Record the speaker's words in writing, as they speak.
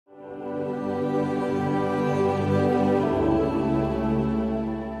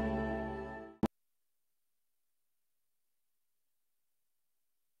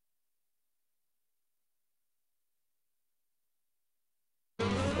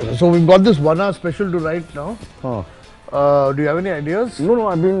So we've got this 1 hour special to write now. Huh. Do you have any ideas? No,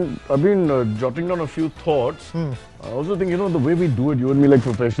 I've been jotting down a few thoughts. I also think, the way we do it, you and me like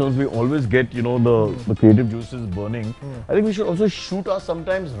professionals, we always get, the creative juices burning. I think we should also shoot us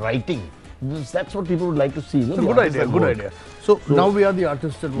sometimes writing. That's what people would like to see. Good idea, good idea. So now we are the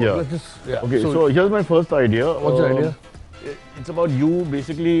artists at work. Yeah. Let's just, Okay, so here's my first idea. What's the idea? It's about you,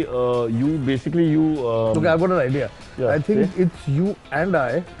 basically, Okay, I've got an idea. Yeah, I think it's you and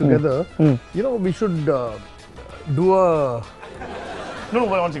I together. We should do a... No,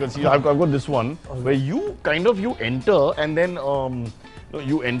 one second. See, I've got this one where you enter and then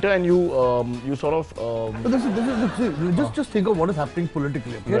you enter and you sort of. Just think of what is happening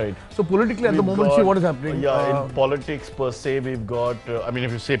politically. Okay? Right. So politically at the moment, see what is happening. Yeah, in politics per se, we've got.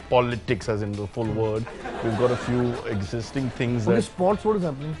 If you say politics as in the full word, we've got a few existing things. Okay, that sports, what is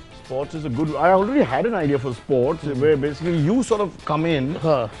happening? Sports is a good. I already had an idea for sports where basically you sort of come in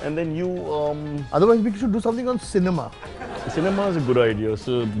and then you. Otherwise, we should do something on cinema. Cinema is a good idea.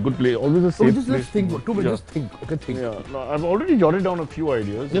 So good play. Always a safe Okay, let's think. 2 minutes. Just think. Okay, think. Yeah, no, I've already jotted down a few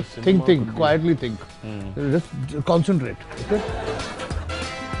ideas. Just think, quietly think. Just concentrate. Okay.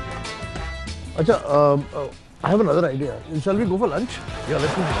 Acha, I have another idea. Shall we go for lunch? Yeah,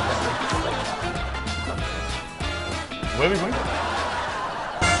 let's go for lunch. Where are we going?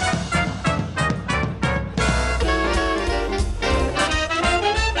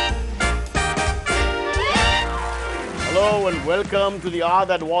 Hello and welcome to the hour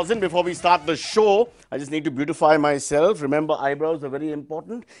that wasn't. Before we start the show, I just need to beautify myself. Remember, eyebrows are very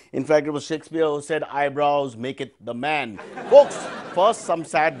important. In fact, it was Shakespeare who said, eyebrows make it the man. Folks, first some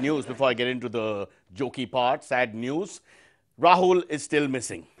sad news before I get into the jokey part. Sad news. Rahul is still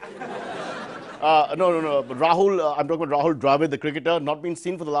missing. No. But Rahul, I'm talking about Rahul Dravid, the cricketer, not been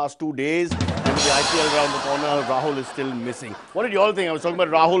seen for the last 2 days. And with the IPL around the corner, Rahul is still missing. What did you all think? I was talking about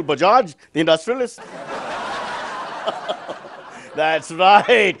Rahul Bajaj, the industrialist. That's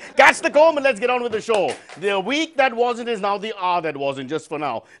right. Catch the comb and let's get on with the show. The week that wasn't is now the hour that wasn't, just for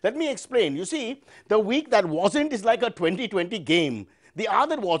now. Let me explain. You see, the week that wasn't is like a 2020 game. The hour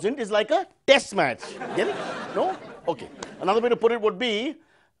that wasn't is like a test match. Get it? No? Okay. Another way to put it would be,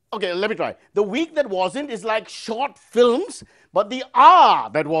 okay, let me try. The week that wasn't is like short films, but the hour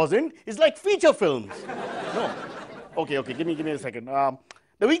that wasn't is like feature films. No. Okay, give me a second.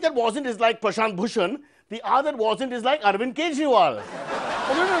 The week that wasn't is like Prashant Bhushan. The hour that wasn't is like Arvind Kejriwal.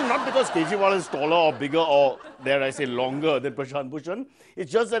 Oh, no, not because Kejriwal is taller or bigger or, dare I say, longer than Prashant Bhushan. It's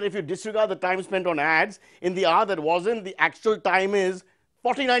just that if you disregard the time spent on ads, in the hour that wasn't, the actual time is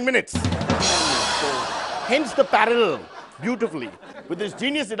 49 minutes. So, hence the parallel, beautifully. With this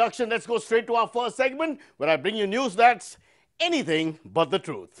genius deduction, let's go straight to our first segment, where I bring you news that's anything but the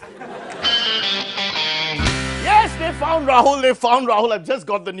truth. Yes, they found Rahul. I've just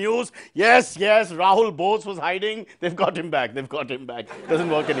got the news. Yes, Rahul Bose was hiding. They've got him back. Doesn't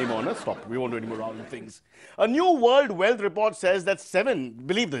work anymore. No, stop. We won't do any more Rahul things. A new World Wealth report says that 7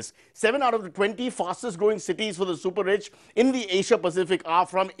 out of the 20 fastest growing cities for the super rich in the Asia Pacific are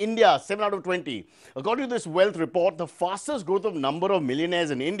from India. 7 out of 20. According to this wealth report, the fastest growth of number of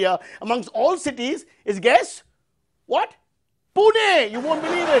millionaires in India amongst all cities is, guess what? Pune! You won't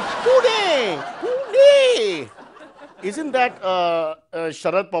believe it. Pune! Isn't that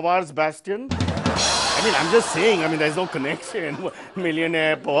Sharad Pawar's bastion? I'm just saying. There's no connection.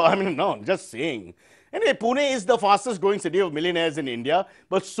 Millionaire, no, I'm just saying. Anyway, Pune is the fastest growing city of millionaires in India,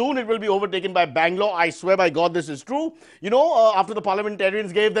 but soon it will be overtaken by Bangalore. I swear by God this is true. After the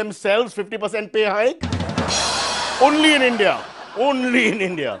parliamentarians gave themselves 50% pay hike. Only in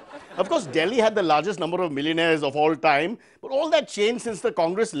India. Of course, Delhi had the largest number of millionaires of all time, but all that changed since the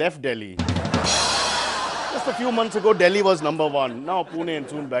Congress left Delhi. Just a few months ago, Delhi was number 1. Now Pune and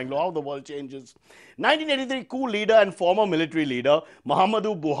soon Bangalore. How the world changes. 1983 coup leader and former military leader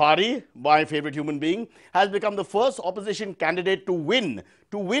Muhammadu Buhari, my favorite human being, has become the first opposition candidate to win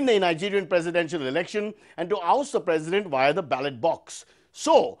a Nigerian presidential election and to oust the president via the ballot box.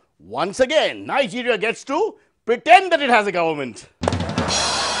 So, once again, Nigeria gets to pretend that it has a government.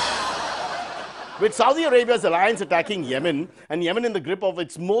 With Saudi Arabia's alliance attacking Yemen, and Yemen in the grip of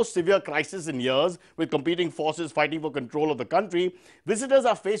its most severe crisis in years, with competing forces fighting for control of the country, visitors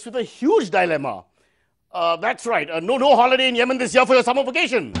are faced with a huge dilemma. That's right, no holiday in Yemen this year for your summer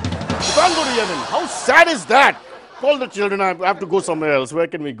vacation. You can't go to Yemen. How sad is that? Call the children, I have to go somewhere else. Where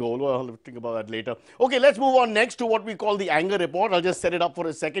can we go? Well, I'll think about that later. Okay, let's move on next to what we call the anger report. I'll just set it up for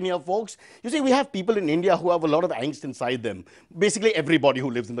a second here, folks. You see, we have people in India who have a lot of angst inside them. Basically, everybody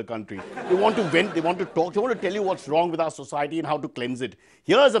who lives in the country. They want to vent, they want to talk, they want to tell you what's wrong with our society and how to cleanse it.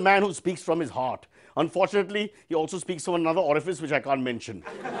 Here's a man who speaks from his heart. Unfortunately, he also speaks from another orifice which I can't mention.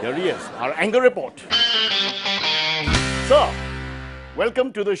 Here he is, our anger report. Sir,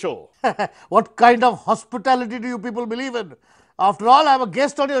 welcome to the show. What kind of hospitality do you people believe in? After all, I'm a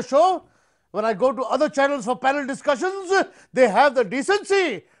guest on your show. When I go to other channels for panel discussions, they have the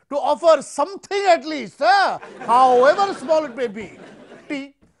decency to offer something at least, however small it may be.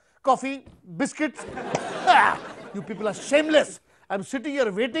 Tea, coffee, biscuits. You people are shameless. I'm sitting here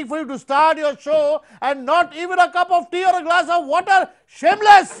waiting for you to start your show and not even a cup of tea or a glass of water.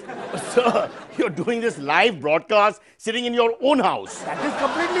 Shameless! Sir, you're doing this live broadcast sitting in your own house. That is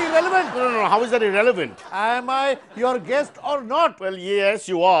completely irrelevant. No. How is that irrelevant? Am I your guest or not? Well, yes,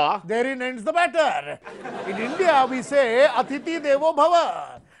 you are. Therein ends the matter. In India, we say, Atiti Devo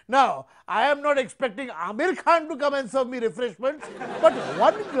Bhava. Now, I am not expecting Amir Khan to come and serve me refreshments, but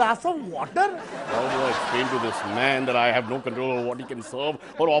one glass of water? How do I explain to this man that I have no control over what he can serve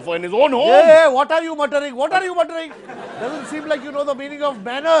or offer in his own home? Hey, what are you muttering? What are you muttering? Doesn't seem like you know the meaning of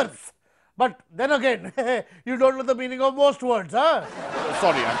manners. But then again, you don't know the meaning of most words, huh?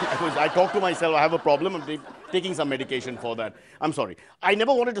 Sorry, I talk to myself. I have a problem. I'm taking some medication for that. I'm sorry. I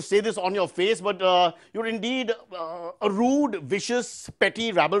never wanted to say this on your face, but you're indeed a rude, vicious,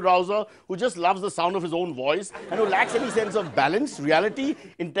 petty rabble-rouser who just loves the sound of his own voice and who lacks any sense of balance, reality,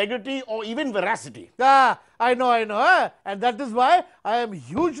 integrity, or even veracity. I know, huh? And that is why I am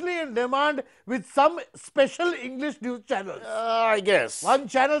hugely in demand with some special English news channels. I guess. One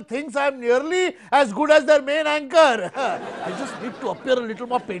channel thinks I am nearly as good as their main anchor. I just need to appear a little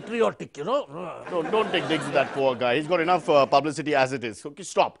more patriotic, you know. Don't take digs at that poor guy. He's got enough publicity as it is. Okay,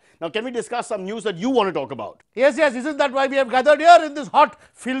 stop. Now, can we discuss some news that you want to talk about? Yes. Isn't that why we have gathered here in this hot,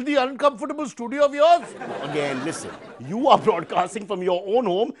 filthy, uncomfortable studio of yours? Again, listen. You are broadcasting from your own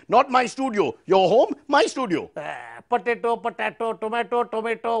home, not my studio. Your home, my studio. Potato,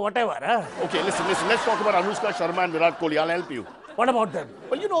 tomato, whatever. Huh? Okay, listen. Let's talk about Anushka Sharma and Virat Kohli. I'll help you. What about them?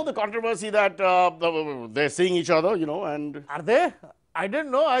 Well, you know the controversy that they're seeing each other, you know, and... Are they? I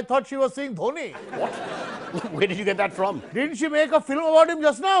didn't know. I thought she was seeing Dhoni. What? Where did you get that from? Didn't she make a film about him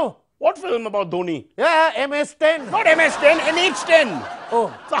just now? What film about Dhoni? Yeah, MS-10. Not MS-10, NH-10.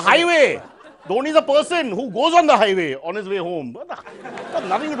 Oh. It's a highway. Dhoni is a person who goes on the highway on his way home. It has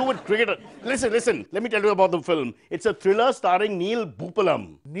nothing to do with cricket. Listen. Let me tell you about the film. It's a thriller starring Neil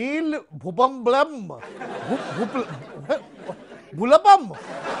Bhupalam. Neil Bhupamblam. Bhulapam?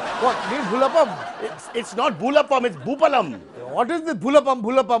 What? Neil Bhulapam? It's not Bhulapam, it's Bhupalam. What is this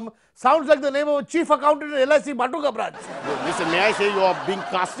Bhulapam? Sounds like the name of a chief accountant in LIC Batuka branch. Listen, may I say you are being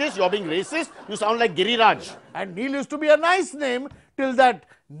casteist, you are being racist, you sound like Giriraj. And Neil used to be a nice name till that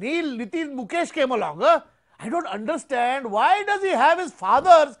Neil Nitin Mukesh came along. Huh? I don't understand why does he have his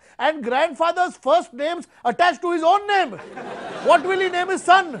father's and grandfather's first names attached to his own name? What will he name his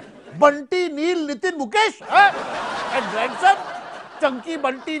son? Bunty Neil Nitin Mukesh? Huh? And grandson? Chunky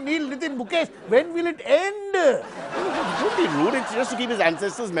Bunty Neil Nitin Mukesh. When will it end? Don't be rude, it's just to keep his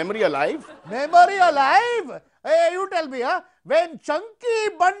ancestors' memory alive. Memory alive? Hey, you tell me, huh? When Chunky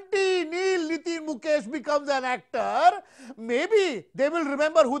Bunty Neil Nitin Mukesh becomes an actor, maybe they will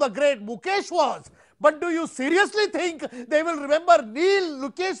remember who the great Mukesh was. But do you seriously think they will remember Neil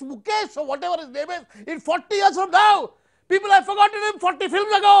Mukesh or whatever his name is in 40 years from now? People have forgotten him 40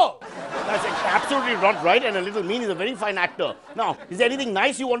 films ago. That's absolutely not right and a little mean. He's a very fine actor. Now, is there anything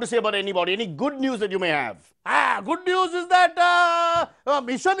nice you want to say about anybody? Any good news that you may have? Good news is that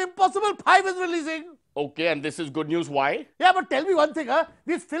Mission Impossible 5 is releasing. Okay, and this is good news. Why? Yeah, but tell me one thing,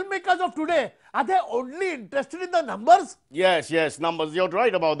 these filmmakers of today, are they only interested in the numbers? Yes, numbers. You're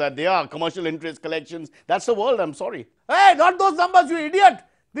right about that. They are commercial interest collections. That's the world, I'm sorry. Hey, not those numbers, you idiot.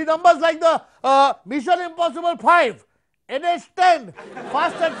 The numbers like the Mission Impossible 5, NH-10,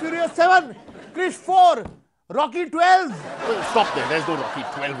 Fast and Furious 7, Krish 4, Rocky 12. Well, stop there. There's no Rocky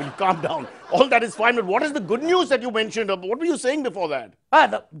 12. Will you calm down? All that is fine, but what is the good news that you mentioned? What were you saying before that?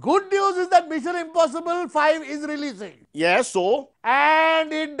 The good news is that Mission Impossible 5 is releasing. Yes, so?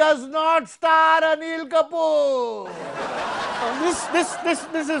 And it does not star Anil Kapoor.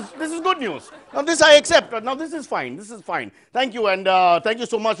 This is good news. Now this I accept. Now this is fine. Thank you, and thank you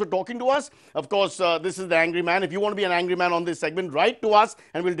so much for talking to us. Of course, this is the Angry Man. If you want to be an angry man on this segment, write to us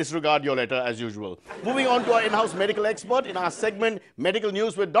and we'll disregard your letter as usual. Moving on to our in-house medical expert in our segment, Medical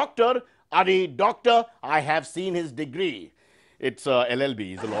News with Dr. Adi. Doctor, I have seen his degree. It's LLB.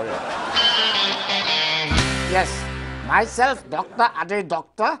 He's a lawyer. Yes. Myself, Dr. Adi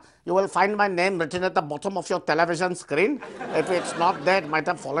Doctor. You will find my name written at the bottom of your television screen. If it's not there, it might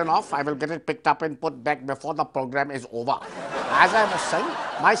have fallen off. I will get it picked up and put back before the program is over. As I was saying,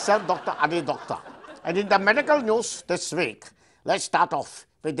 myself, Dr. Adi Doctor. And in the medical news this week, let's start off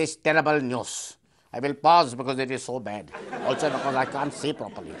with this terrible news. I will pause because it is so bad. Also because I can't see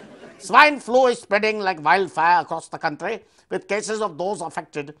properly. Swine flu is spreading like wildfire across the country, with cases of those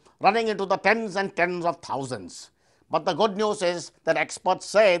affected running into the tens and tens of thousands. But the good news is that experts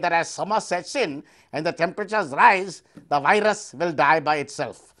say that as summer sets in and the temperatures rise, the virus will die by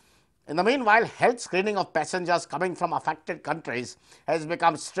itself. In the meanwhile, health screening of passengers coming from affected countries has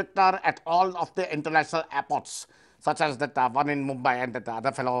become stricter at all of the international airports, such as that one in Mumbai and that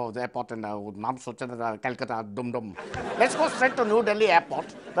other fellow airport in Calcutta, Dum. Let's go straight to New Delhi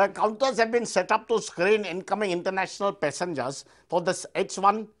airport. The counters have been set up to screen incoming international passengers for this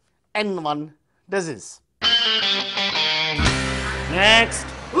H1N1 disease. Next.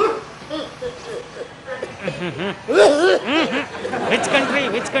 Which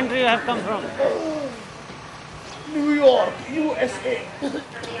country you have come from? New York, USA.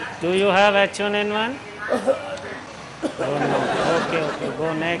 Do you have H1N1? Oh no. Okay.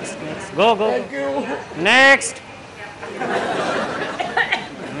 Go next. Go. Thank you. Next.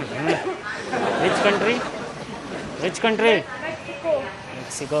 Which country?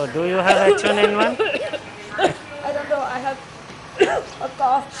 Mexico. Do you have H1N1? I don't know. I have a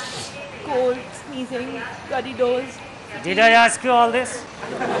cough, cold, sneezing, bloody nose. Did I ask you all this?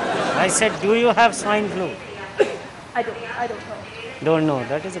 I said, do you have swine flu? I don't know. Don't know.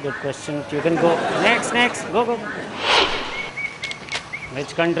 That is a good question. You can go. Next. Go.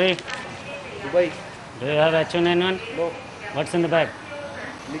 Which country? Dubai. Do you have H1N1? No. What's in the bag?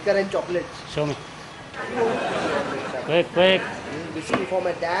 Liquor and chocolates. Show me. Quick. Whiskey for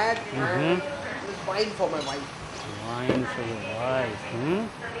my dad and wine for my wife. Wine for your wife.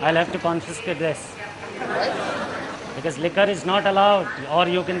 I'll have to confiscate this. Right? Because liquor is not allowed, or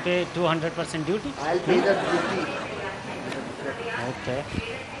you can pay 200% duty. I'll pay the duty. Okay.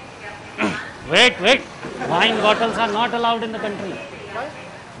 Wait. Wine bottles are not allowed in the country Why?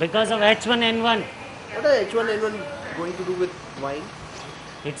 because of H1N1. What are H1N1 going to do with wine?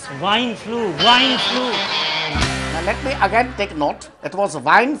 It's wine flu. Now let me again take note. It was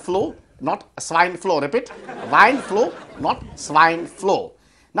wine flu, not swine flu. Repeat. Wine flu, not swine flu.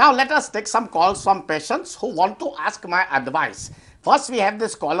 Now let us take some calls from patients who want to ask my advice. First we have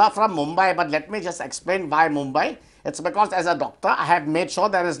this caller from Mumbai, but let me just explain why Mumbai. It's because as a doctor I have made sure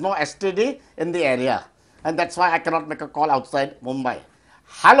there is no STD in the area, and that's why I cannot make a call outside Mumbai.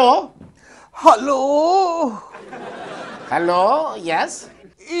 Hello? Hello? Yes?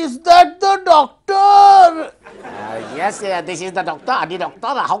 Is that the doctor? Yes, this is the doctor, Adi doctor.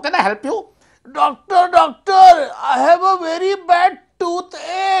 How can I help you? Doctor, I have a very bad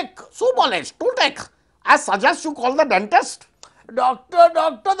toothache. Subalesh, toothache. I suggest you call the dentist. Doctor,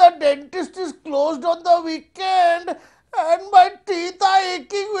 the dentist is closed on the weekend and my teeth are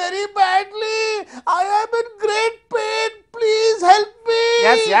aching very badly. I am in great pain. Please help me.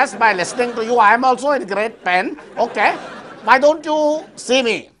 Yes, by listening to you, I am also in great pain. Okay. Why don't you see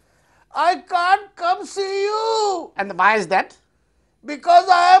me? I can't come see you And why is that? because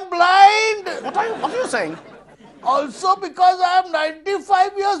I am blind. What are you saying? Also because I am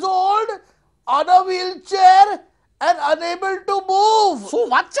 95 years old, on a wheelchair and unable to move. So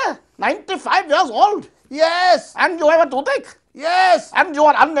what? 95 years old Yes, and you have a toothache yes, and you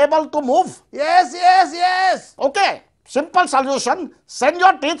are unable to move. yes. Okay. Simple solution. Send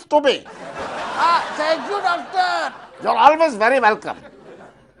your teeth to me. Thank you, doctor. You're always very welcome.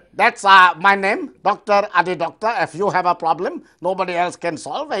 That's my name, Dr. Adi Doctor. If you have a problem nobody else can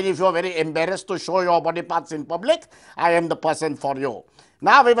solve, and if you're very embarrassed to show your body parts in public, I am the person for you.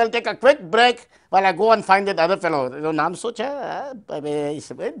 Now we will take a quick break while I go and find that other fellow. Your name such hai?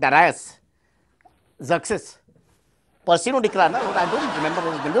 Darius. Xerxes. Percy no dikh raha na? I don't remember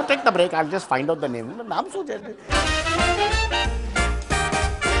his name. You take the break, I'll just find out the name. Naam such hai?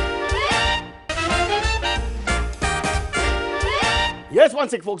 Yes, one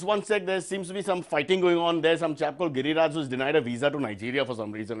sec, folks, one sec. There seems to be some fighting going on. There's some chap called Giriraj who's denied a visa to Nigeria for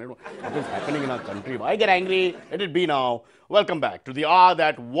some reason. I don't know what is happening in our country. Why get angry? Let it be now. Welcome back to the hour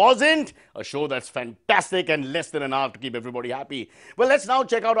that wasn't, a show that's fantastic and less than an hour to keep everybody happy. Well, let's now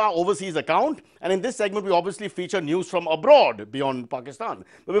check out our overseas account. And in this segment, we obviously feature news from abroad beyond Pakistan.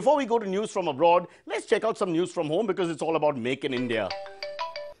 But before we go to news from abroad, let's check out some news from home because it's all about Make in India.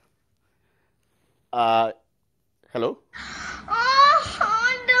 Hello?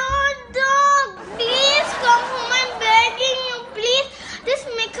 Dog, please come home. I'm begging you, please. This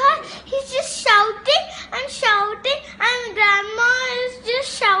Mikha, he's just shouting, and grandma is just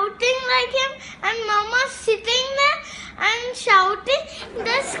shouting like him, and mama's sitting there and shouting.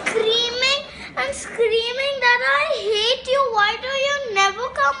 They're screaming that I hate you. Why do you never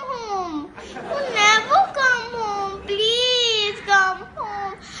come home? You never come home. Please come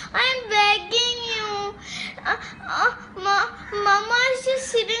home. I'm begging you.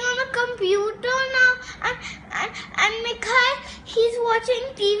 sitting on the computer now, and Mikhail, he's watching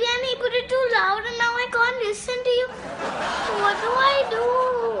TV and he put it too loud, and now I can't listen to you. What do I do?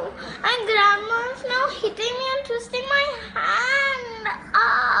 And Grandma's now hitting me and twisting my hand.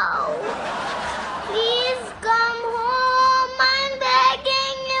 Ow! Please come home. I'm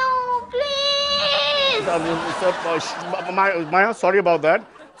begging you, please. Maya, sorry about that.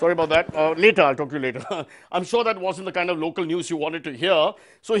 Sorry about that. Later, I'll talk to you later. I'm sure that wasn't the kind of local news you wanted to hear.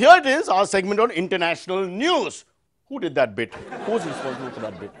 So here it is, our segment on international news. Who did that bit? Who's responsible for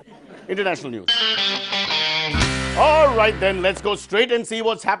that bit? International news. All right, then, let's go straight and see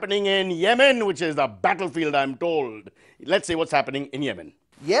what's happening in Yemen, which is the battlefield, I'm told. Let's see what's happening in Yemen.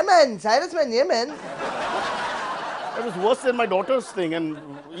 Yemen, Cyrus man, Yemen. That was worse than my daughter's thing, and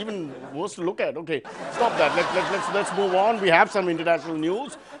even worse to look at. Okay, stop that. Let's move on. We have some international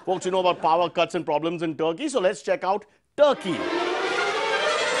news. Folks, you know about power cuts and problems in Turkey, so let's check out Turkey.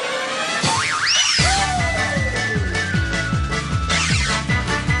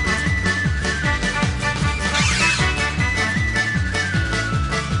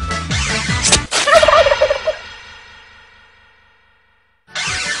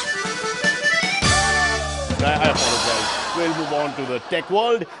 I apologize. We'll move on to the tech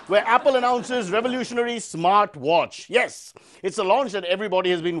world, where Apple announces revolutionary smartwatch. Yes, it's a launch that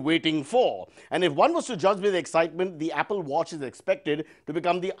everybody has been waiting for. And if one was to judge by the excitement, the Apple Watch is expected to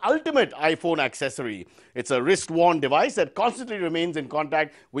become the ultimate iPhone accessory. It's a wrist-worn device that constantly remains in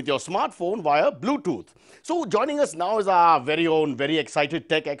contact with your smartphone via Bluetooth. So joining us now is our very own, very excited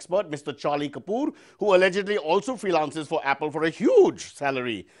tech expert, Mr. Charlie Kapoor, who allegedly also freelances for Apple for a huge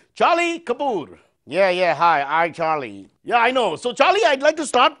salary. Charlie Kapoor. Yeah, hi, I Charlie. Yeah, I know. So, Charlie, I'd like to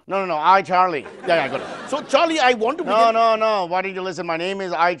start. No, I Charlie. Yeah, I got it. So, Charlie, I want to begin. No, why didn't you listen? My name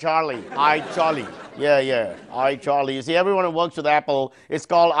is I Charlie. I, Charlie. Yeah, I Charlie. You see, everyone who works with Apple is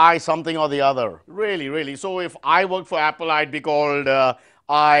called I something or the other. Really. So, if I worked for Apple, I'd be called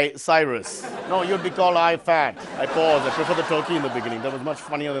I Cyrus. No, you'd be called I Fat. I paused. I prefer the turkey in the beginning. That was much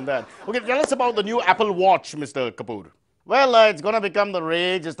funnier than that. Okay, tell us about the new Apple Watch, Mr. Kapoor. Well, it's going to become the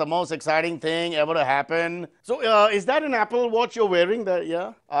rage. It's the most exciting thing ever to happen. So, is that an Apple Watch you're wearing? That,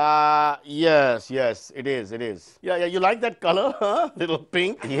 yeah? Yes, it is. Yeah, you like that color, huh? Little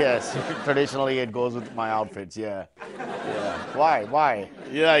pink? Yes, traditionally it goes with my outfits, yeah. Why?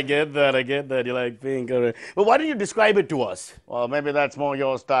 Yeah, I get that. You like pink. But why don't you describe it to us? Well, maybe that's more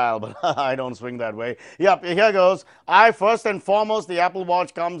your style, but I don't swing that way. Yep, here goes. First and foremost, the Apple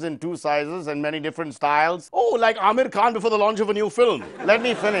Watch comes in 2 sizes and many different styles. Oh, like Amir Khan before the launch of a new film. Let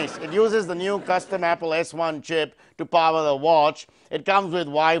me finish. It uses the new custom Apple S1 chip to power the watch. It comes with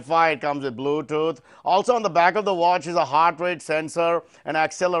Wi-Fi, it comes with Bluetooth. Also on the back of the watch is a heart rate sensor, an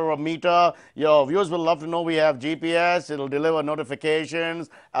accelerometer. Your viewers will love to know we have GPS. It'll deliver notifications,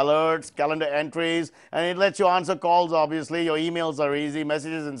 alerts, calendar entries, and it lets you answer calls, obviously. Your emails are easy,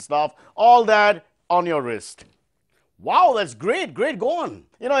 messages and stuff. All that on your wrist. Wow, that's great. Go on.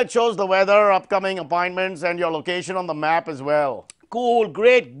 You know, it shows the weather, upcoming appointments, and your location on the map as well. Cool,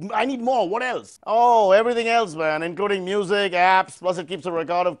 great. I need more. What else? Oh, everything else, man, including music, apps, plus it keeps a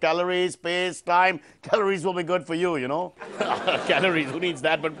record of calories, space, time. Calories will be good for you, you know. Calories, who needs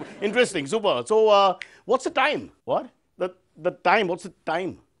that? But interesting, super. So, what's the time? What? The time, what's the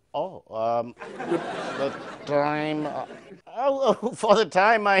time? Oh, the time. For the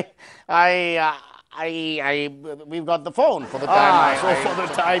time, we've got the phone for the time. For the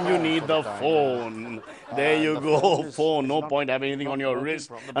time you need the phone. There you go, phone. No point having anything on your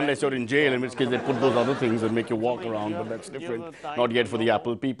wrist unless you're in jail, in which case they put those other things and make you walk around, but that's different. Not yet for the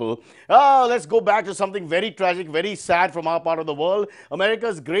Apple people. Let's go back to something very tragic, very sad from our part of the world.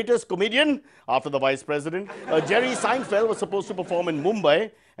 America's greatest comedian, after the vice president, Jerry Seinfeld, was supposed to perform in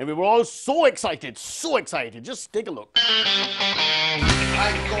Mumbai, and we were all so excited. Just take a look.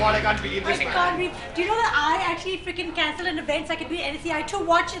 My God, I can't believe this, I can't believe. Do you know that I actually freaking cancelled an event so I could be at NCI to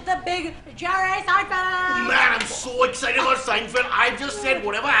watch the big Jerry Seinfeld? Man, I'm so excited about Seinfeld. I just said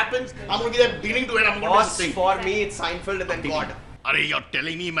whatever happens, I'm going to be there beating to it. I'm going to sing. For me, it's Seinfeld and then God. You're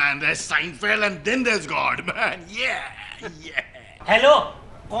telling me, man, there's Seinfeld and then there's God, man. Yeah. Hello?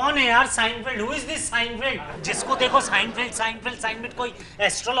 कौन है यार Seinfeld? Who is this Seinfeld? जिसको देखो Seinfeld कोई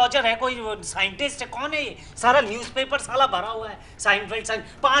astrologer है, कोई scientist है, कौन है ये? सारा न्यूज़पेपर साला भरा हुआ है साइनफेल्ड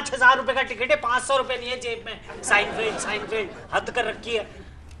 5,000 रुपए का टिकट है, 500 रुपए नहीं है जेब में. साइनफेल्ड हद कर रखी है.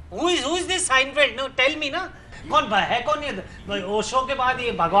 Who is this Seinfeld? No, tell me ना. कौन ये? ओशो के बाद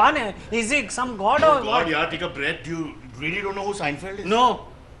ये भगवान है? Is he some god or God, यार, take a breath. You really don't know who Seinfeld is? No.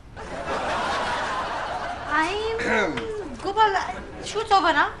 Gopal, shoot's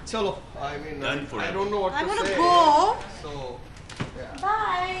over now. Chalo, I mean, Done for I it. don't know what I'm to gonna say. go. So, yeah. Bye.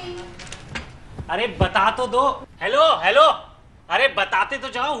 अरे बता तो दो. Hello hello. अरे बताते तो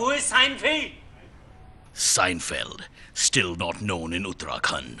जाओ. Who is Seinfeld? Seinfeld, still not known in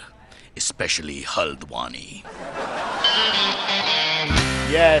Uttarakhand, especially Haldwani.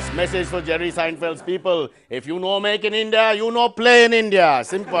 Yes, message for Jerry Seinfeld's people. If you know make in India, you know play in India.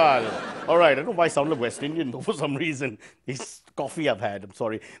 Simple. All right, I don't know why I sound like West Indian though for some reason. It's coffee I've had, I'm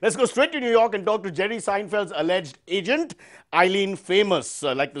sorry. Let's go straight to New York and talk to Jerry Seinfeld's alleged agent, Eileen Famous,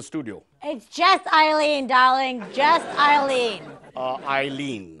 like the studio. It's just Eileen, darling. Just Eileen.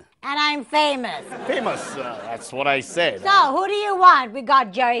 Eileen. And I'm famous. Famous, that's what I said. So, who do you want? We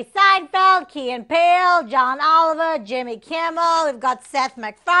got Jerry Seinfeld, Key and Peele, John Oliver, Jimmy Kimmel. We've got Seth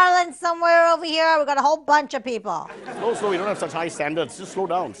MacFarlane somewhere over here. We've got a whole bunch of people. Slow, we don't have such high standards. Just slow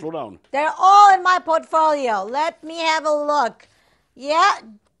down, slow down. They're all in my portfolio. Let me have a look. Yeah,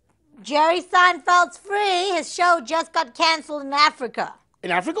 Jerry Seinfeld's free. His show just got cancelled in Africa. In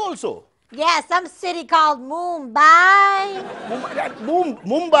Africa also? Yeah, some city called Mumbai.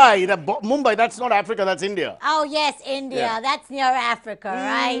 Mumbai, that's not Africa, that's India. Oh, yes, India. Yeah. That's near Africa,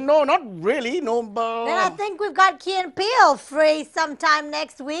 right? No, not really. No. Then I think we've got Key and Peele free sometime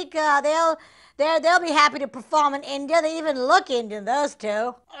next week. They'll be happy to perform in India. They even look Indian, those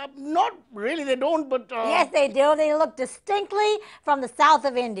two. Not really, they don't, but... Yes, they do. They look distinctly from the south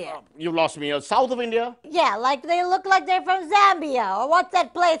of India. You lost me. South of India? Yeah, like they look like they're from Zambia. Or what's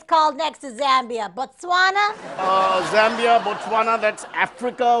that place called next to Zambia? Botswana? Zambia, Botswana, that's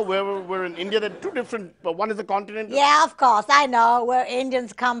Africa. We're in India. They're two different... one is a continent. Yeah, of course. I know where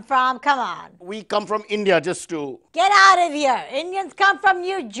Indians come from. Come on. We come from India just to... Get out of here. Indians come from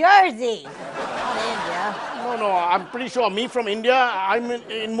New Jersey. Not India. No, I'm pretty sure. Me from India, I'm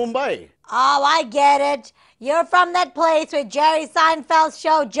in Mumbai. Oh, I get it. You're from that place where Jerry Seinfeld's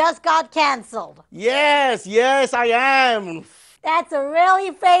show just got cancelled. Yes, I am. That's a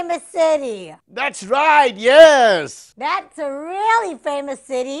really famous city. That's right, yes. That's a really famous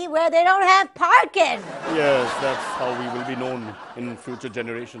city where they don't have parking. Yes, that's how we will be known in future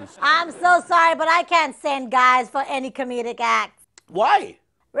generations. I'm so sorry, but I can't send guys for any comedic acts. Why?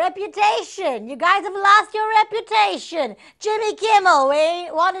 Reputation. You guys have lost your reputation. Jimmy Kimmel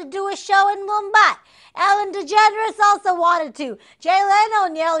wanted to do a show in Mumbai. Ellen DeGeneres also wanted to. Jay Leno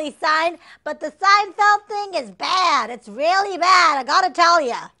nearly signed, but the Seinfeld thing is bad. It's really bad, I gotta tell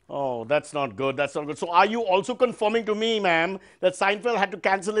you. Oh, that's not good. That's not good. So are you also confirming to me, ma'am, that Seinfeld had to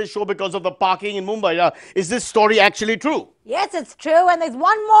cancel his show because of the parking in Mumbai? Is this story actually true? Yes, it's true, and there's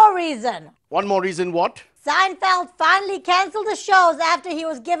one more reason. One more reason what? Seinfeld finally canceled the shows after he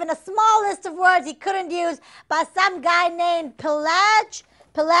was given a small list of words he couldn't use by some guy named Pelagnoloni.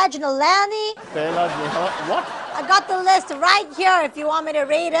 What? I got the list right here if you want me to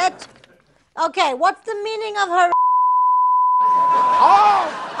read it. Okay, what's the meaning of her?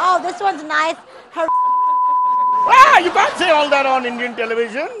 Oh, this one's nice. Her. You can't say all that on Indian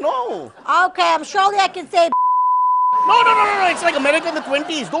television. No. Okay, I'm surely I can say. No. It's like America in the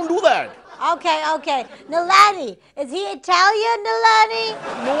 20s. Don't do that. Okay. Nalani. Is he Italian, Nalani?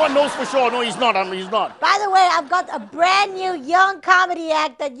 No one knows for sure. No, he's not. He's not. By the way, I've got a brand new young comedy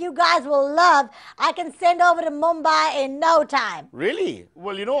act that you guys will love. I can send over to Mumbai in no time. Really?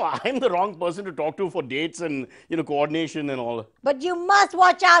 Well, I'm the wrong person to talk to for dates and, coordination and all. But you must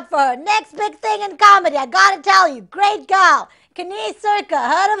watch out for her. Next big thing in comedy, I gotta tell you. Great girl. Kani Circa,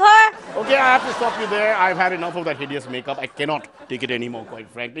 heard of her? Okay, I have to stop you there. I've had enough of that hideous makeup. I cannot take it anymore, quite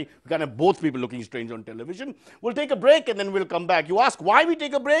frankly. We can't have both people looking strange on television. We'll take a break and then we'll come back. You ask why we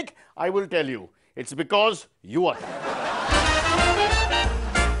take a break? I will tell you. It's because you are tired.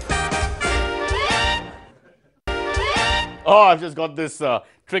 Oh, I've just got this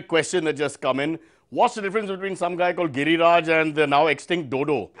trick question that just come in. What's the difference between some guy called Giriraj and the now extinct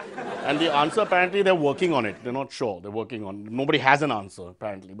Dodo? And the answer, apparently, they're working on it. They're not sure. They're working on it. Nobody has an answer,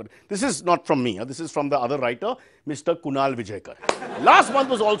 apparently. But this is not from me. This is from the other writer, Mr. Kunal Vijayakar. Last month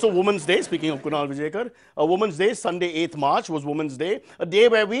was also Women's Day. Speaking of Kunal Vijayakar, Women's Day, Sunday, 8th March was Women's Day. A day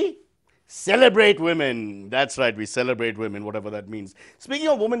where we celebrate women. That's right, we celebrate women, whatever that means. Speaking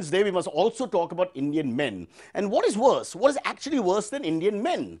of Women's Day, we must also talk about Indian men. And what is worse? What is actually worse than Indian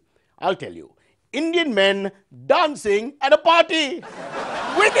men? I'll tell you. Indian men dancing at a party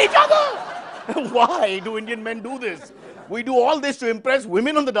with each other. Why do Indian men do this? We do all this to impress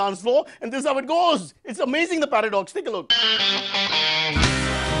women on the dance floor, and this is how it goes. It's amazing, the paradox. Take a look.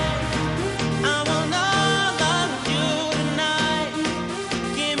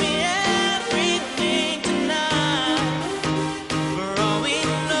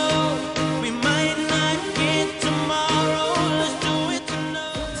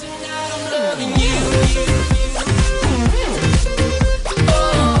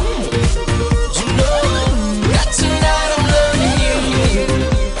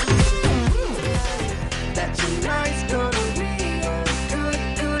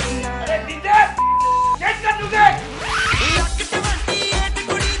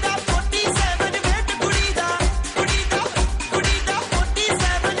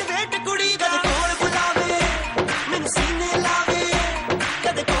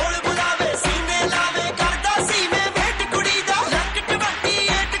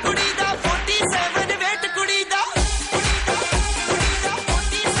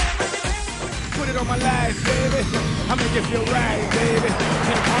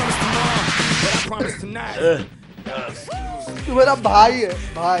 तू मेरा भाई है,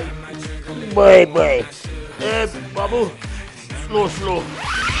 भाई. Bye. Hey, Babu, slow.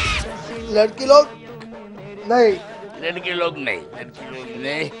 लड़की लोग नहीं लड़के लोग नहीं.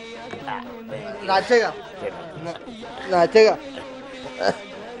 नाचेगा. नाचेगा.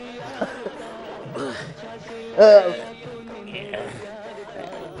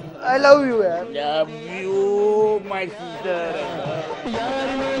 I love you, यार. Love you, my sister.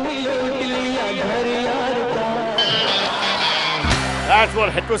 That's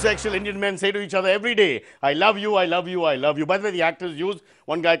what heterosexual Indian men say to each other every day. I love you. By the way, the actors use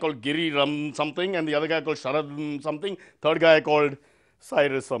one guy called Giri Ram something and the other guy called Sharad something. Third guy called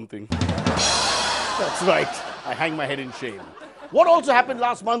Cyrus something. That's right. I hang my head in shame. What also happened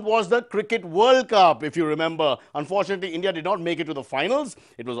last month was the Cricket World Cup, if you remember. Unfortunately, India did not make it to the finals.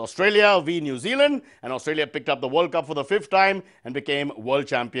 It was Australia v New Zealand, and Australia picked up the World Cup for the 5th time and became world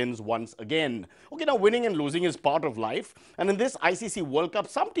champions once again. Okay, now winning and losing is part of life. And in this ICC World Cup,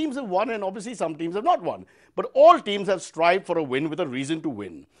 some teams have won and obviously some teams have not won. But all teams have strived for a win with a reason to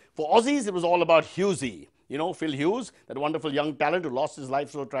win. For Aussies, it was all about Hughesy. You know, Phil Hughes, that wonderful young talent who lost his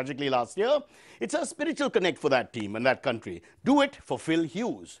life so tragically last year. It's a spiritual connect for that team and that country. Do it for Phil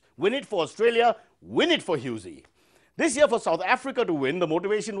Hughes. Win it for Australia. Win it for Hughesy. This year for South Africa to win, the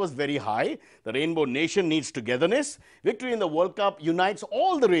motivation was very high. The Rainbow Nation needs togetherness. Victory in the World Cup unites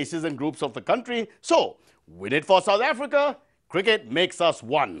all the races and groups of the country. So, win it for South Africa. Cricket makes us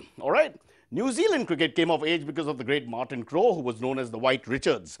one. All right? New Zealand cricket came of age because of the great Martin Crowe, who was known as the White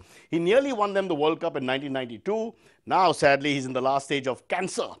Richards. He nearly won them the World Cup in 1992. Now, sadly, he's in the last stage of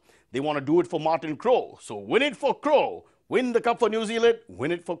cancer. They want to do it for Martin Crowe. So win it for Crowe. Win the cup for New Zealand.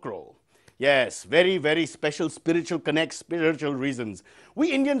 Win it for Crowe. Yes, very, very special spiritual connect, spiritual reasons.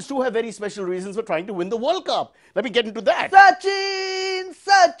 We Indians too have very special reasons for trying to win the World Cup. Let me get into that. Sachin.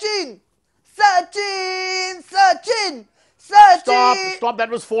 Stop. That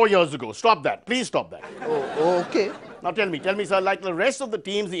was 4 years ago. Stop that. Please stop that. Oh, okay. Now tell me, sir, like the rest of the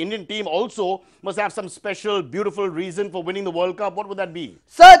teams, the Indian team also must have some special, beautiful reason for winning the World Cup. What would that be?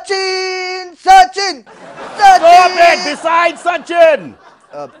 Sachin. Stop it! Besides Sachin!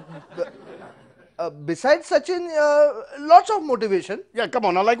 Besides Sachin, lots of motivation. Yeah, come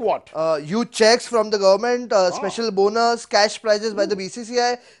on, now like what? Huge checks from the government, special bonus, cash prizes by the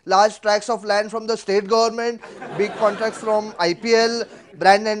BCCI, large tracts of land from the state government, big contracts from IPL,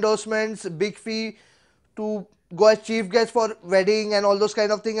 brand endorsements, big fee to go as chief guest for wedding and all those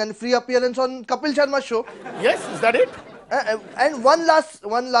kind of things, and free appearance on Kapil Sharma's show. Yes, is that it? And one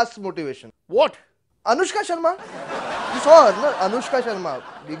last motivation. What? Anushka Sharma. You saw her, no? Anushka Sharma.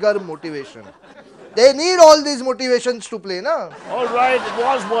 Bigger motivation. They need all these motivations to play, na? All right, it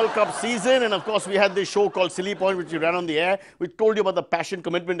was World Cup season, and of course we had this show called Silly Point, which we ran on the air, which told you about the passion,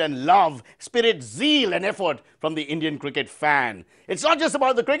 commitment and love, spirit, zeal and effort from the Indian cricket fan. It's not just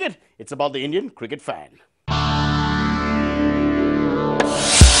about the cricket, it's about the Indian cricket fan.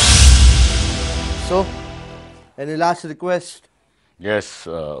 So, any last request? Yes,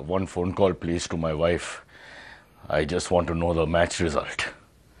 one phone call please to my wife. I just want to know the match result.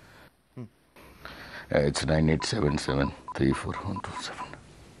 It's 98773412.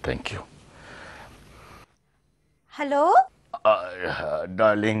 Thank you. Hello?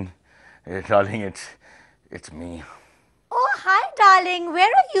 Darling, it's me. Oh, hi, darling. Where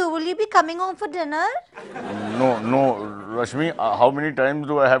are you? Will you be coming home for dinner? No, Rashmi, how many times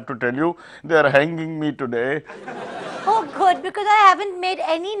do I have to tell you? They are hanging me today. Oh, good, because I haven't made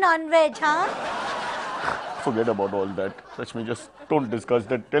any non-veg, huh? Forget about all that. Rashmi, just don't discuss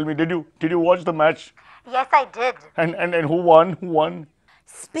that. Tell me, did you watch the match? Yes, I did. And who won? Who won?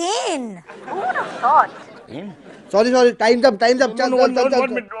 Spain. Who would have thought? Spain? Sorry, time's up. One minute.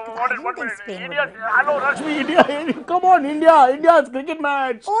 India, hello, Rashmi, India. Come on, India's cricket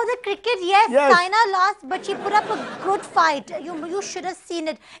match. Oh, the cricket, yes. Yes. China lost, but she put up a good fight. You should have seen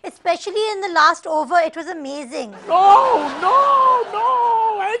it, especially in the last over. It was amazing. No.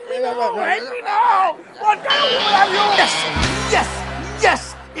 Hang me now. What kind of woman are you?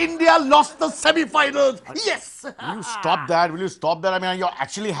 Yes! India lost the semi-finals. Yes! Will you stop that? I mean, you're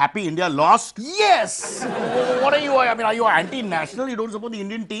actually happy India lost? Yes! What are you? I mean, are you anti-national? You don't support the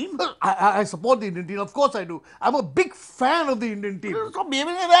Indian team? I support the Indian team. Of course I do. I'm a big fan of the Indian team. Stop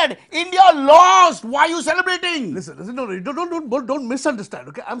behaving like that. India lost. Why are you celebrating? Listen. No, don't misunderstand.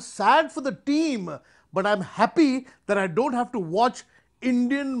 Okay, I'm sad for the team, but I'm happy that I don't have to watch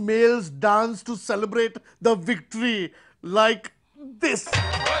Indian males dance to celebrate the victory like this.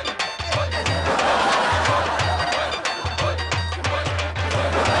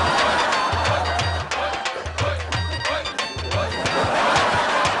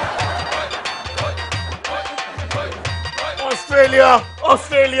 Australia,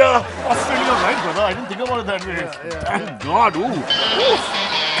 Australia, Australia, right, brother? I didn't think about it that way. Thank God. Ooh.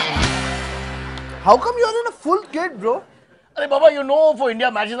 How come you're in a full kit, bro? Hey, Baba, you know, for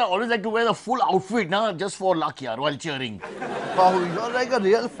India matches, I always like to wear the full outfit, nah, just for luck, yaar, while cheering. Wow, you're like a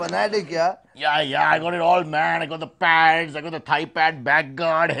real fanatic, yeah. Yeah, I got it all, man. I got the pads, I got the thigh pad, back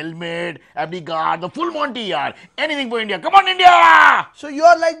guard, helmet, abdi guard, the full Monty, yaar. Anything for India. Come on, India! So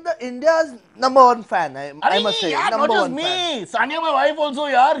you're like the India's #1 fan, I must say. Yeah, not Number just one fan. me. Sania, my wife, also,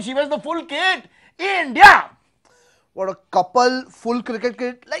 yaar. She wears the full kit. India! What a couple, full cricket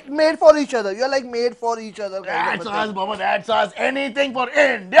kit, like made for each other. You're like made for each other. That's us, Baba. That's us. Anything for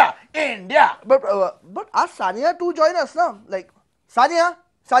India. India. But ask Sania to join us now. Like, Sania,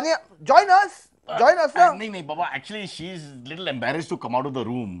 join us. Join us now. No, Baba. Actually, she's a little embarrassed to come out of the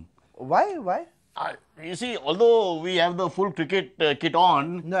room. Why? You see, although we have the full cricket kit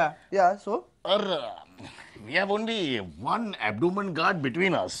on, Yeah, so? we have only one abdomen guard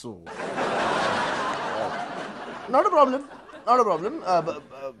between us. So. Not a problem.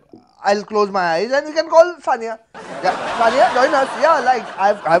 I'll close my eyes and we can call Sania. Yeah, Sania, join us. Yeah, like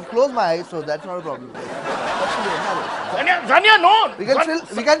I've closed my eyes, so that's not a problem. Sania, no! We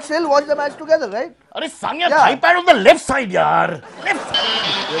can still watch the match together, right? Arey, Sania, thigh pad on the left side, yaar. Left side.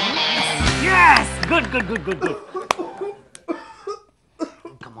 Yes! Good.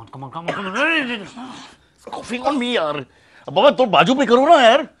 Come on. It's coughing on me, yaar. Baba, to baju pe karo na,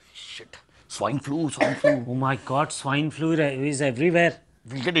 yaar. Shit. Swine flu. Oh my God, swine flu is everywhere.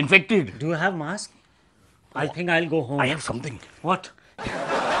 We'll get infected. Do you have mask? I think I'll go home. I have something. What?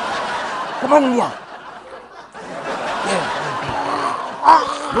 Come on, India.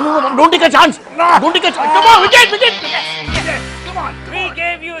 No, don't take a chance. Don't take a chance. Come on, wicket. Come on. We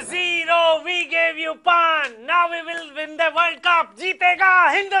gave you 0, we gave you pan. Now we will win the World Cup.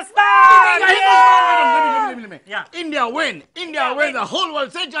 Jeetega Hindustan! Yeah. India win. The whole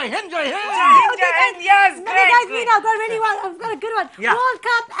world say Jai Hind. Yes, Okay, great. guys, I've got a really one. I've got a good one. Yeah. World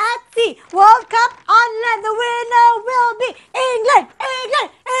Cup at sea. World Cup on land. The winner will be England.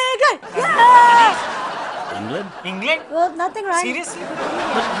 Yeah! England? Well, nothing rhymed. Seriously?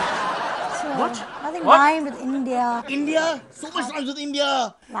 So, What? Nothing What? rhymed with India. India? So much rhymes with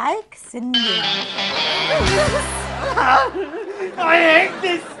India. Like India. I hate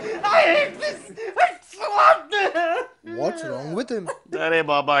this. What's wrong with him? Arey,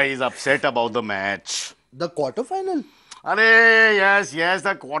 Baba, he's upset about the match. The quarterfinal? Arey, yes,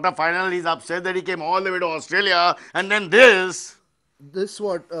 the quarter-final. He's upset that he came all the way to Australia and then this. This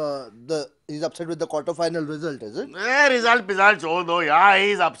what? He's upset with the quarterfinal result, is it? Result, so though, yeah,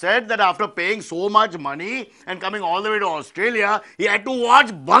 he's upset that after paying so much money and coming all the way to Australia, he had to watch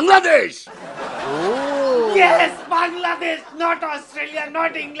Bangladesh. Oh. Yes, Bangladesh, not Australia,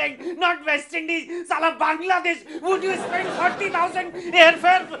 not England, not West Indies. Sala Bangladesh. Would you spend 40,000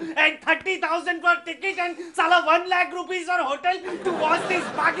 airfare and 30,000 per ticket and sala 1 lakh rupees or hotel to watch this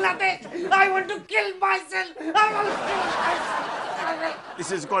Bangladesh? I want to kill myself.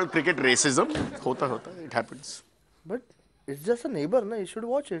 This is called cricket racism. Hota, it happens. But it's just a neighbor, na? You should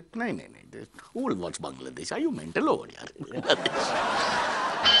watch it. No. Who will watch Bangladesh? Are you mental over here?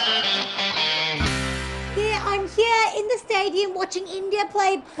 Yeah, I'm here in the stadium watching India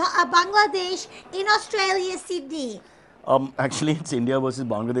play Bangladesh in Australia, Sydney. Actually, it's India versus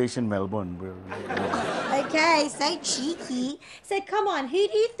Bangladesh in Melbourne. Okay, so cheeky. So come on, who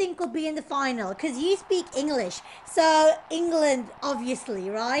do you think will be in the final? Because you speak English. So England, obviously,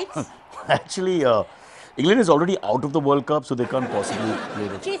 right? Actually, England is already out of the World Cup, so they can't possibly play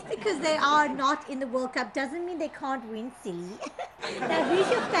it. Just because they are not in the World Cup doesn't mean they can't win, silly. Now, who's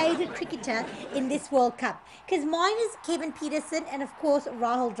your favourite cricketer in this World Cup? Because mine is Kevin Peterson and, of course,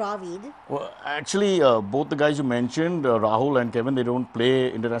 Rahul Dravid. Well, actually, both the guys you mentioned, Rahul and Kevin, they don't play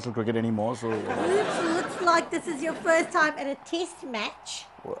international cricket anymore. So, Oops, looks like this is your first time at a test match.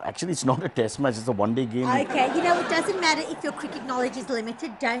 well, actually, it's not a test match; it's a one-day game. Okay, you know, it doesn't matter if your cricket knowledge is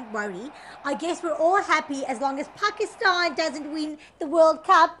limited, don't worry. I guess we're all happy as long as Pakistan doesn't win the World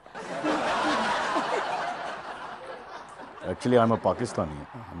Cup. Actually, I'm a Pakistani.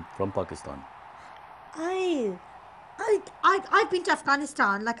 I'm from Pakistan. I've been to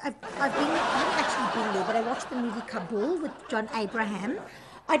Afghanistan. Like I haven't actually been there, but I watched the movie Kabul with John Abraham.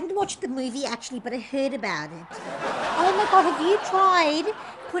 I didn't watch the movie actually, but I heard about it. Oh my God, have you tried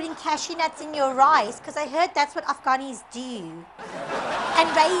putting cashew nuts in your rice? Because I heard that's what Afghanis do. And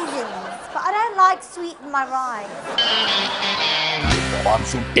raisins. But I don't like sweet in my rice. I'm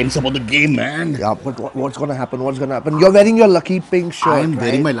so tense about the game, man. Yeah, but what's gonna happen? What's gonna happen? You're wearing your lucky pink shirt. I'm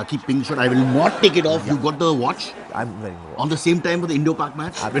wearing my right? lucky pink shirt. I will not take it off. You got the watch? I'm wearing it. On the same time for the Indo-Pak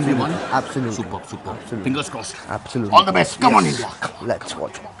match when we won? Absolutely. Superb, superb. Absolutely. Fingers crossed. Absolutely. All the best. Come on, Yes. India. Let's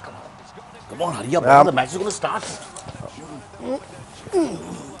watch. Come on, hurry up. Now the match is going to start.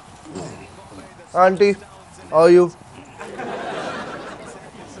 Auntie, how are you?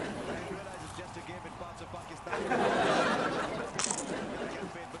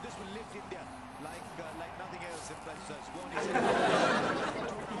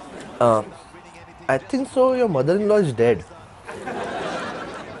 I think so. Your mother-in-law is dead.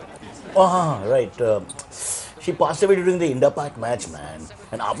 Ah, right. She passed away during the Indo-Pak match, man.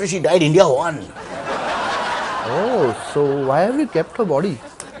 And after she died, India won. Oh, so why have you kept her body?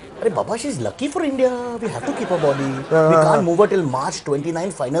 Hey, Baba, she's lucky for India. We have to keep her body. We can't move her till March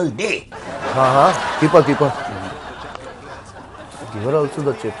 29 final day. Keep her, keep her. Give her also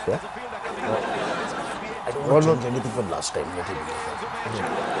the chips, yeah? I don't want to change anything from last time. Let it be.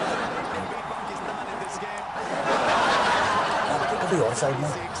 Go to your side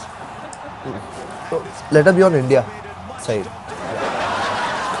now. So let her be on India side.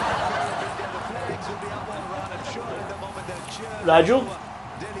 Raju,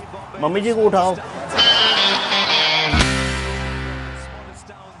 mummy जी को उठाओ.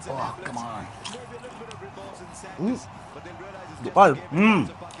 Oh, come on. Gopal,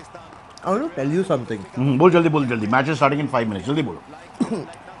 I want to tell you something. बोल जल्दी. Match is starting in 5 minutes. जल्दी बोलो.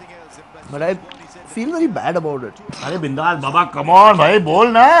 But I feel very bad about it. अरे बिंदास बाबा, come on भाई, बोल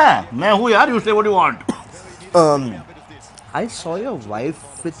ना. मैं हूँ यार. You say what you want. I saw your wife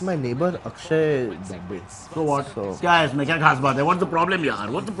with my neighbor Akshay Dubey. So what? क्या है इसमें? क्या खास बात है? What's the problem यार?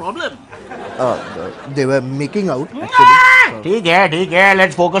 What's the problem? They were making out actually. ठीक है.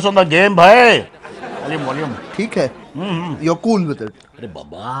 Let's focus on the game भाई. Volume. ठीक है. You're cool with it. अरे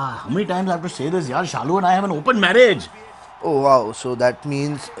बाबा, how many times I have to say this यार? Shalu and I have an open marriage. Oh wow, so that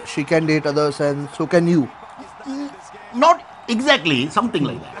means she can date others and so can you. Not exactly, something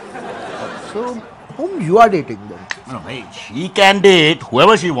like that. So whom you are dating then? No, hey, she can date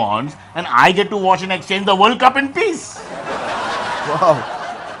whoever she wants, and I get to watch and exchange the World Cup in peace. Wow,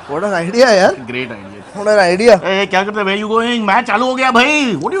 what an idea, yaar. Great idea. What an idea. Hey, क्या करते? Where you going? Match चालू हो गया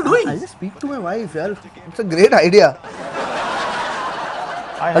भाई. What are you doing? I'll just speak to my wife, yaar. It's a great idea.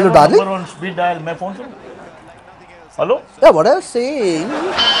 I Hello, have a darling. number on speed dial. मैं phone करूँ? Hello? Yeah, what I was saying.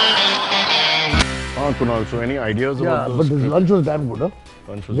 Kunal, so any ideas Yeah, about but this lunch was damn good, huh?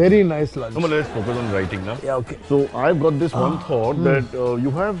 Lunch was Very nice lunch. No, but let's focus on writing now. Yeah, okay. So I've got this one thought that you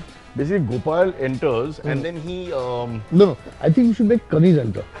have basically Gopal enters and then he. No, I think you should make Kanis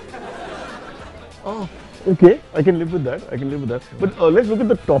enter. Oh, okay. I can live with that. But let's look at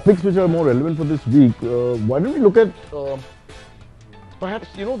the topics which are more relevant for this week. Why don't we look at perhaps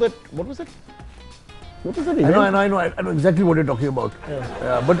that what was it? What was that event? I know exactly what you're talking about.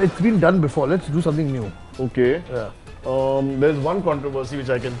 Yeah, but it's been done before. Let's do something new. Okay. Yeah. There's one controversy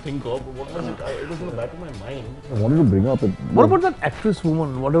which I can think of. What was it? It was in the back of my mind. I wanted to bring up it. What about that actress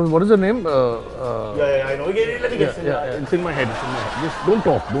woman? What is her name? Yeah, I know. Okay, let me guess. It's in my head. Just don't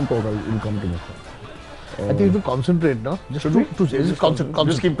talk. It'll come to me. I think you should concentrate, no? Just just concentrate.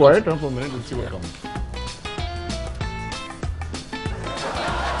 Just keep quiet for a minute. Let's see what comes.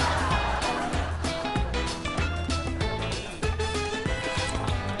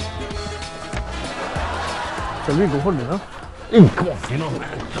 Shall we go for dinner? Come on,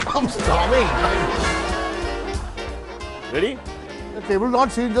 man. I'm starving. Ready? The table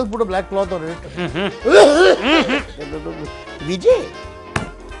not seen, just put a black cloth on it. Vijay.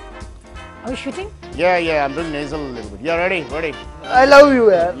 Are we shooting? Yeah, I'm doing nasal a little bit. Yeah, ready. I love you,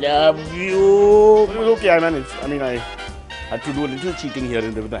 yaar. Love you. It was okay, I managed. I mean, I had to do a little cheating here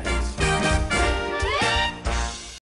and there with the hands.